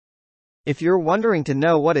If you're wondering to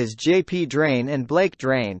know what is JP drain and Blake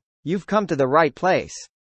drain, you've come to the right place.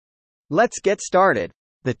 Let's get started.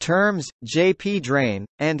 The terms JP drain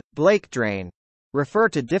and Blake drain refer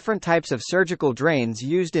to different types of surgical drains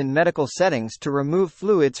used in medical settings to remove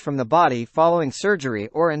fluids from the body following surgery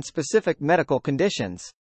or in specific medical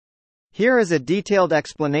conditions. Here is a detailed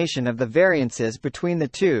explanation of the variances between the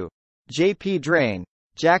two. JP drain,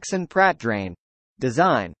 Jackson-Pratt drain.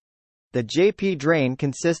 Design. The JP drain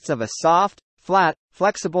consists of a soft, flat,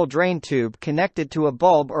 flexible drain tube connected to a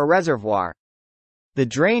bulb or reservoir. The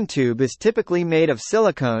drain tube is typically made of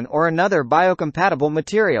silicone or another biocompatible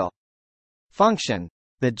material. Function.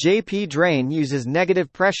 The JP drain uses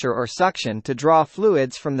negative pressure or suction to draw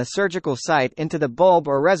fluids from the surgical site into the bulb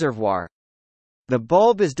or reservoir. The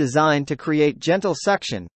bulb is designed to create gentle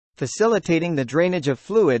suction, facilitating the drainage of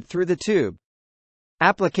fluid through the tube.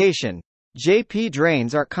 Application. JP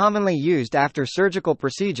drains are commonly used after surgical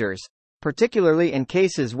procedures, particularly in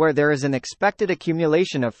cases where there is an expected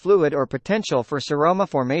accumulation of fluid or potential for seroma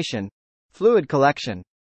formation, fluid collection.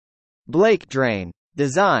 Blake drain.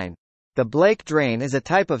 Design. The Blake drain is a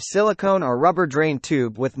type of silicone or rubber drain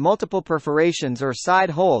tube with multiple perforations or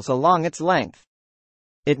side holes along its length.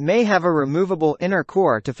 It may have a removable inner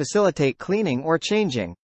core to facilitate cleaning or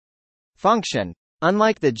changing. Function.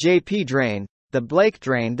 Unlike the JP drain, the Blake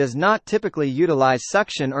drain does not typically utilize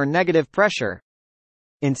suction or negative pressure.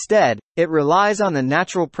 Instead, it relies on the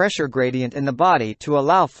natural pressure gradient in the body to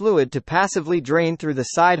allow fluid to passively drain through the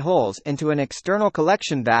side holes into an external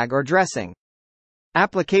collection bag or dressing.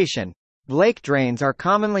 Application. Blake drains are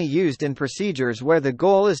commonly used in procedures where the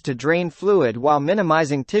goal is to drain fluid while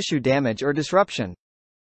minimizing tissue damage or disruption.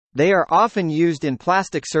 They are often used in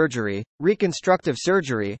plastic surgery, reconstructive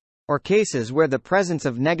surgery, or cases where the presence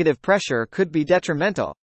of negative pressure could be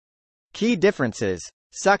detrimental. Key differences.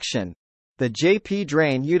 Suction. The JP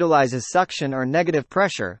drain utilizes suction or negative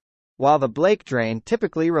pressure, while the Blake drain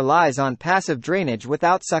typically relies on passive drainage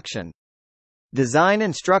without suction. Design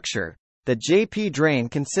and structure. The JP drain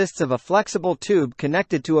consists of a flexible tube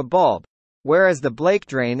connected to a bulb, whereas the Blake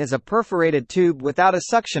drain is a perforated tube without a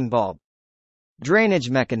suction bulb. Drainage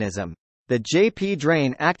mechanism. The JP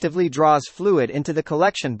drain actively draws fluid into the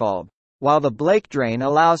collection bulb, while the Blake drain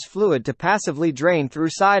allows fluid to passively drain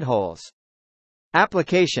through side holes.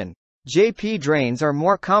 Application. JP drains are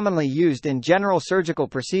more commonly used in general surgical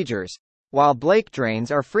procedures, while Blake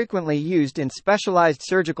drains are frequently used in specialized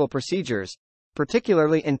surgical procedures,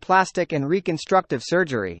 particularly in plastic and reconstructive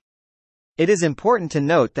surgery. It is important to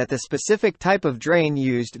note that the specific type of drain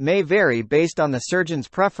used may vary based on the surgeon's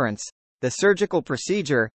preference, the surgical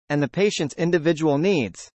procedure, and the patient's individual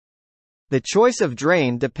needs. The choice of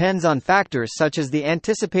drain depends on factors such as the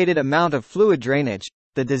anticipated amount of fluid drainage,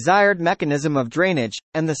 the desired mechanism of drainage,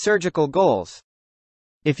 and the surgical goals.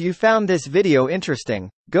 If you found this video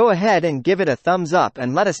interesting, go ahead and give it a thumbs up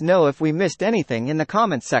and let us know if we missed anything in the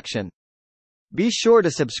comments section. Be sure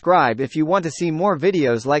to subscribe if you want to see more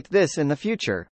videos like this in the future.